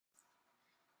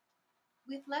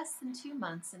With less than 2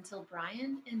 months until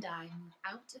Brian and I move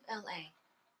out of LA,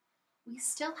 we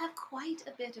still have quite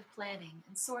a bit of planning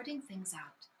and sorting things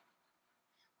out.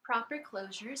 Proper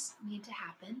closures need to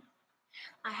happen.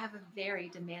 I have a very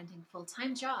demanding full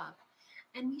time job,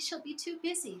 and we shall be too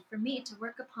busy for me to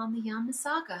work upon the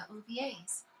Yamasaga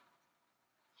OVAs.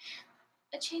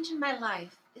 A change in my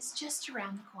life is just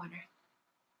around the corner.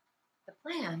 The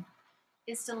plan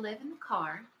is to live in the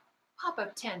car, pop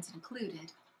up tent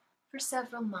included, for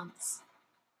several months.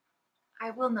 I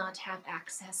will not have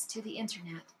access to the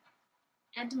internet,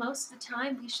 and most of the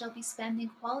time we shall be spending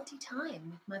quality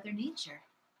time with Mother Nature.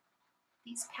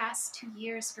 These past 2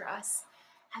 years for us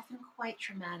have been quite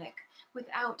traumatic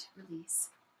without release.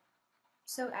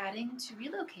 So, adding to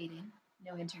relocating,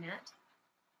 no internet,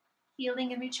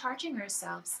 healing and recharging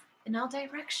ourselves in all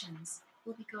directions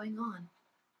will be going on.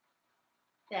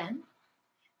 Then,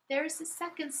 there is the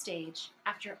second stage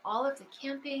after all of the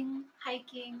camping,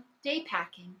 hiking, day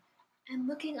packing, and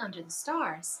looking under the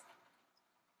stars: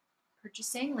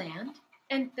 purchasing land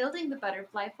and building the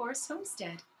Butterfly Forest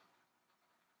homestead.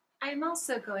 I am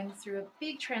also going through a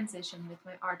big transition with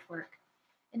my artwork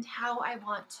and how I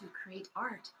want to create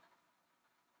art.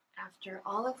 After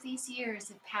all of these years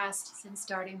have passed since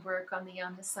starting work on the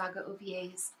Yamasaga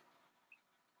OVAs,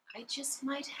 I just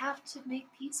might have to make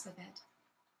peace with it.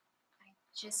 I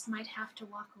just might have to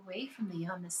walk away from the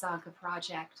Yamasaga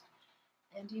project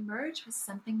and emerge with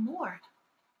something more.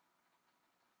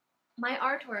 My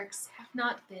artworks have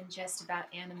not been just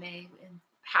about anime and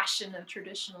passion of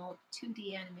traditional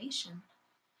 2D animation.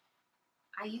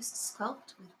 I used to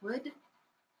sculpt with wood,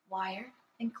 wire,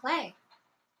 and clay.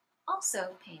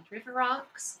 Also paint river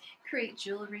rocks, create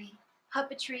jewelry,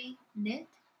 puppetry, knit,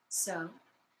 sew,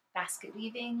 basket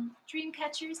weaving, dream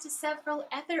catchers to several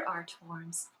other art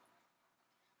forms.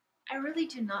 I really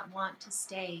do not want to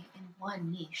stay in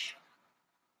one niche,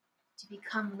 to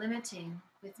become limiting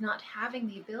with not having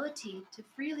the ability to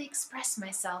freely express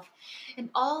myself in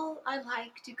all I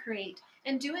like to create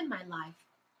and do in my life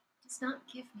does not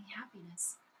give me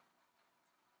happiness.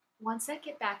 Once I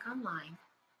get back online,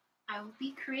 I will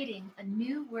be creating a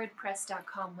new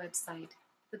WordPress.com website,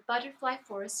 the Butterfly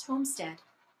Forest Homestead.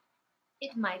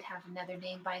 It might have another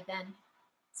name by then,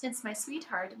 since my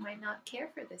sweetheart might not care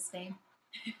for this name.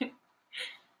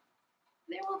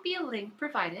 There will be a link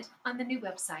provided on the new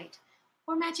website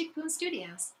for Magic Boom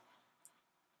Studios.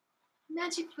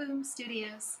 Magic Boom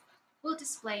Studios will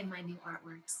display my new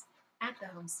artworks at the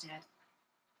homestead.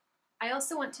 I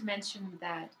also want to mention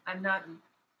that I'm not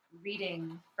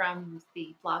reading from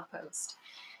the blog post,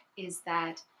 is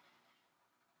that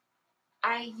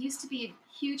I used to be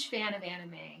a huge fan of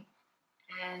anime,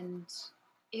 and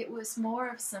it was more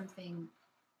of something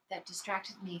that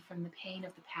distracted me from the pain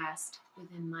of the past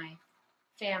within my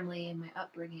family and my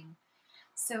upbringing.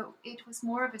 So it was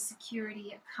more of a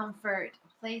security, a comfort,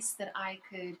 a place that I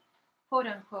could, quote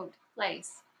unquote,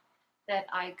 place that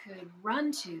I could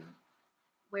run to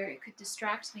where it could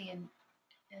distract me and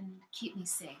keep me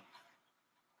safe.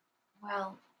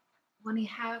 Well, when you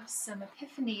have some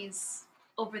epiphanies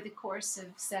over the course of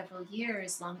several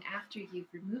years, long after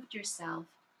you've removed yourself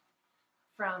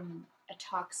from a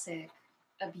toxic,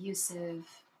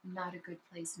 abusive, not a good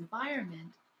place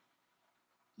environment,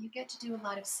 you get to do a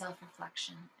lot of self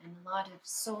reflection and a lot of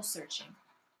soul searching.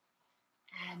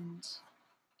 And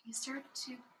you start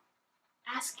to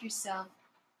ask yourself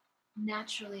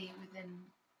naturally,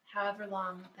 within however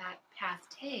long that path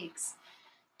takes,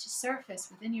 to surface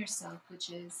within yourself, which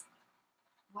is,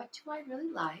 what do I really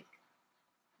like?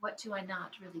 What do I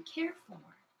not really care for?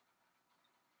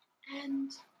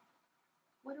 And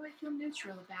what do I feel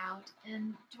neutral about?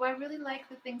 And do I really like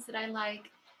the things that I like?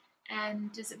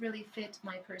 And does it really fit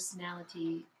my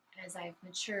personality as I've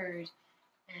matured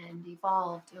and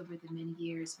evolved over the many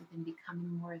years within becoming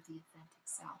more of the authentic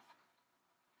self?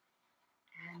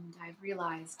 And I've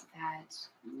realized that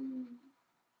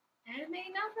anime,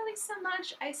 not really so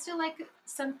much. I still like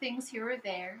some things here or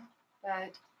there,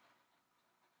 but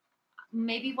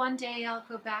maybe one day I'll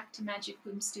go back to Magic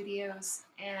Boom Studios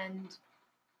and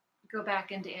go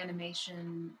back into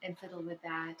animation and fiddle with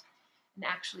that and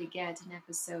actually get an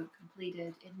episode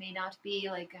completed. It may not be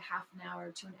like a half an hour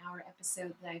to an hour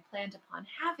episode that I planned upon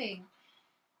having,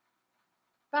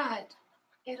 but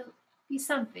it'll be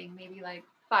something, maybe like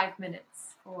 5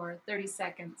 minutes or 30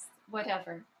 seconds,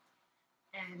 whatever.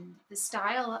 And the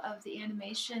style of the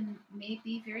animation may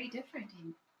be very different.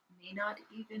 It may not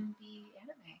even be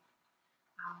anime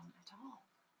at all.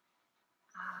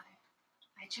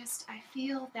 I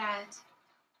feel that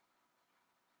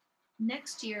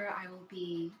next year I will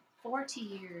be 40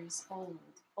 years old.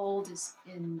 Old is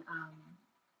in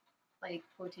like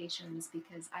quotations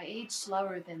because I age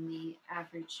slower than the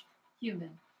average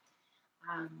human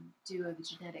due to a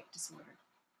genetic disorder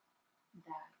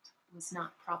that was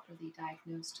not properly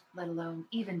diagnosed, let alone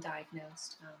even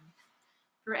diagnosed.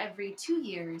 For every 2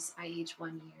 years, I age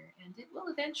 1 year, and it will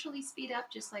eventually speed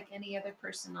up just like any other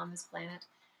person on this planet,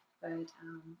 but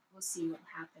we'll see what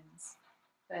happens.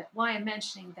 But why I'm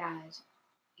mentioning that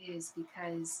is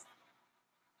because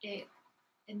it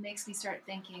it makes me start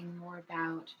thinking more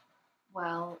about,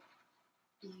 well,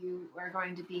 you are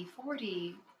going to be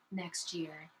 40 next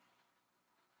year,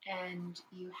 and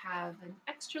you have an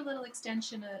extra little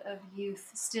extension of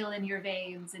youth still in your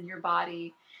veins and your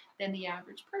body than the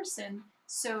average person.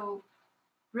 So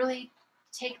really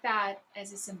take that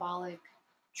as a symbolic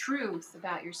truth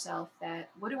about yourself, that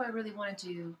what do I really want to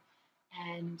do,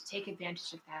 and take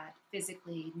advantage of that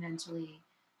physically, mentally,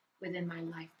 within my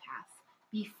life path.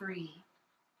 Be free.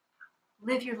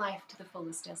 Live your life to the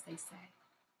fullest, as they say,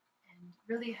 and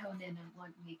really hone in on what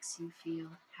makes you feel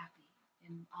happy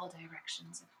in all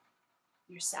directions of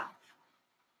yourself.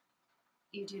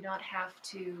 You do not have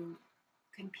to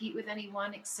compete with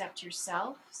anyone except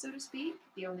yourself, so to speak.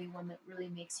 The only one that really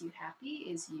makes you happy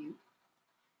is you.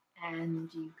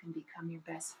 And you can become your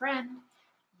best friend.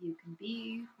 You can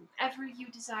be whoever you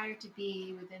desire to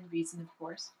be within reason, of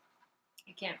course.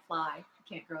 You can't fly, you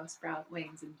can't grow sprout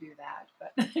wings and do that,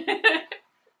 but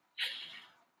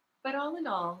but all in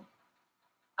all,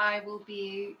 I will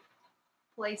be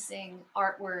placing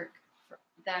artwork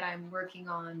that I'm working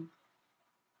on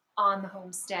the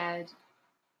homestead.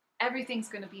 Everything's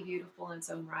going to be beautiful in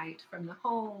its own right, from the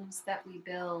homes that we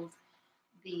build.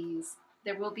 These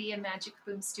There will be a Magic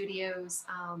Boom Studios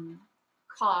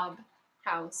Cobb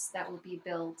house that will be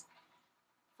built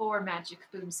for Magic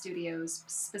Boom Studios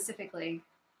specifically,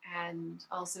 and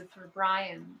also for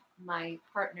Brian, my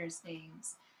partner's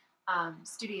name's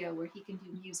studio, where he can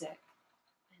do music,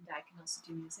 and I can also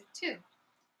do music too.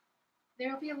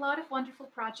 There will be a lot of wonderful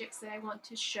projects that I want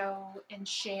to show and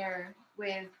share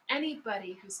with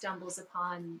anybody who stumbles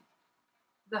upon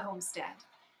the homestead.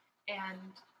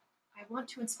 And I want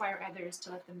to inspire others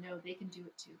to let them know they can do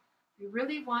it too. If you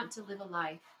really want to live a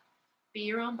life, be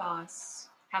your own boss,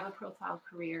 have a profile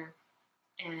career,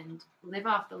 and live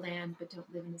off the land but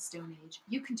don't live in the Stone Age,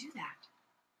 you can do that.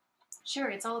 Sure,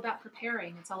 it's all about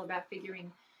preparing, it's all about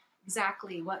figuring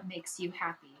exactly what makes you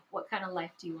happy, what kind of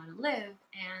life do you want to live,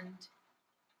 and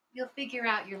you'll figure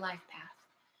out your life path.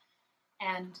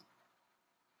 And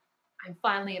I'm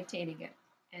finally obtaining it,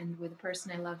 and with a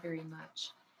person I love very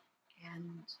much.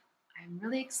 And I'm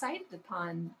really excited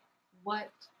upon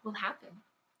what will happen.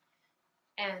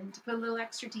 And to put a little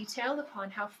extra detail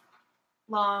upon how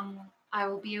long I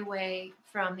will be away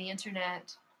from the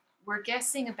internet, we're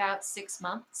guessing about 6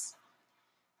 months.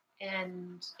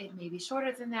 And it may be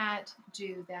shorter than that,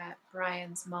 due that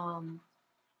Brian's mom,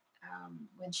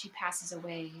 when she passes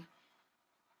away,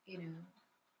 you know,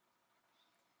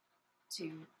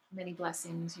 to many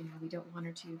blessings, we don't want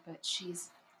her to, but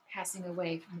she's passing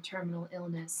away from a terminal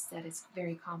illness that is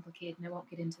very complicated, and I won't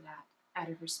get into that out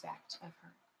of respect of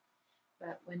her.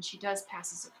 But when she does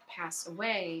pass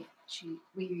away,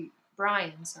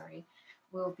 Brian,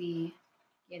 will be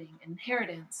getting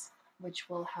inheritance, which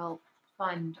will help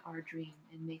fund our dream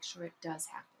and make sure it does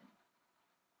happen.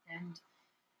 And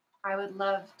I would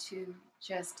love to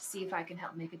just see if I can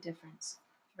help make a difference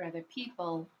for other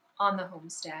people on the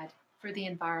homestead, for the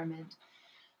environment,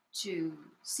 to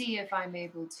see if I'm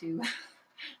able to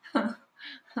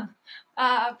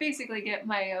basically get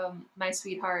my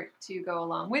sweetheart to go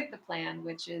along with the plan,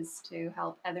 which is to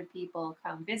help other people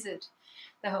come visit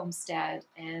the homestead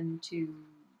and to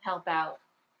help out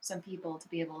some people to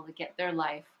be able to get their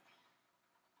life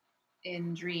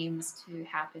in dreams to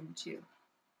happen too,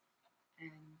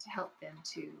 and to help them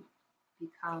to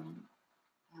become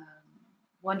um,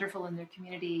 wonderful in their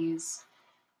communities,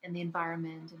 in the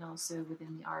environment, and also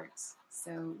within the arts.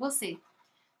 So we'll see.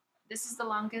 This is the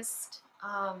longest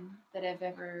that I've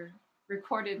ever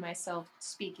recorded myself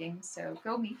speaking, so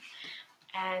go me.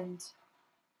 And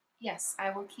yes,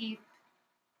 I will keep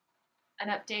an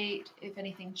update if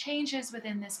anything changes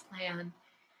within this plan.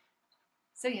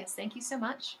 So yes, thank you so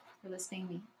much for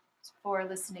listening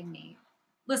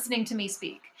to me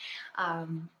speak.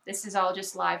 This is all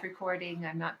just live recording.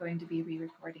 I'm not going to be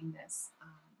re-recording this,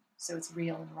 so it's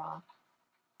real and raw.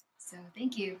 So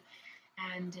thank you,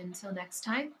 and until next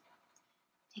time,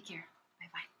 take care.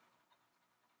 Bye-bye.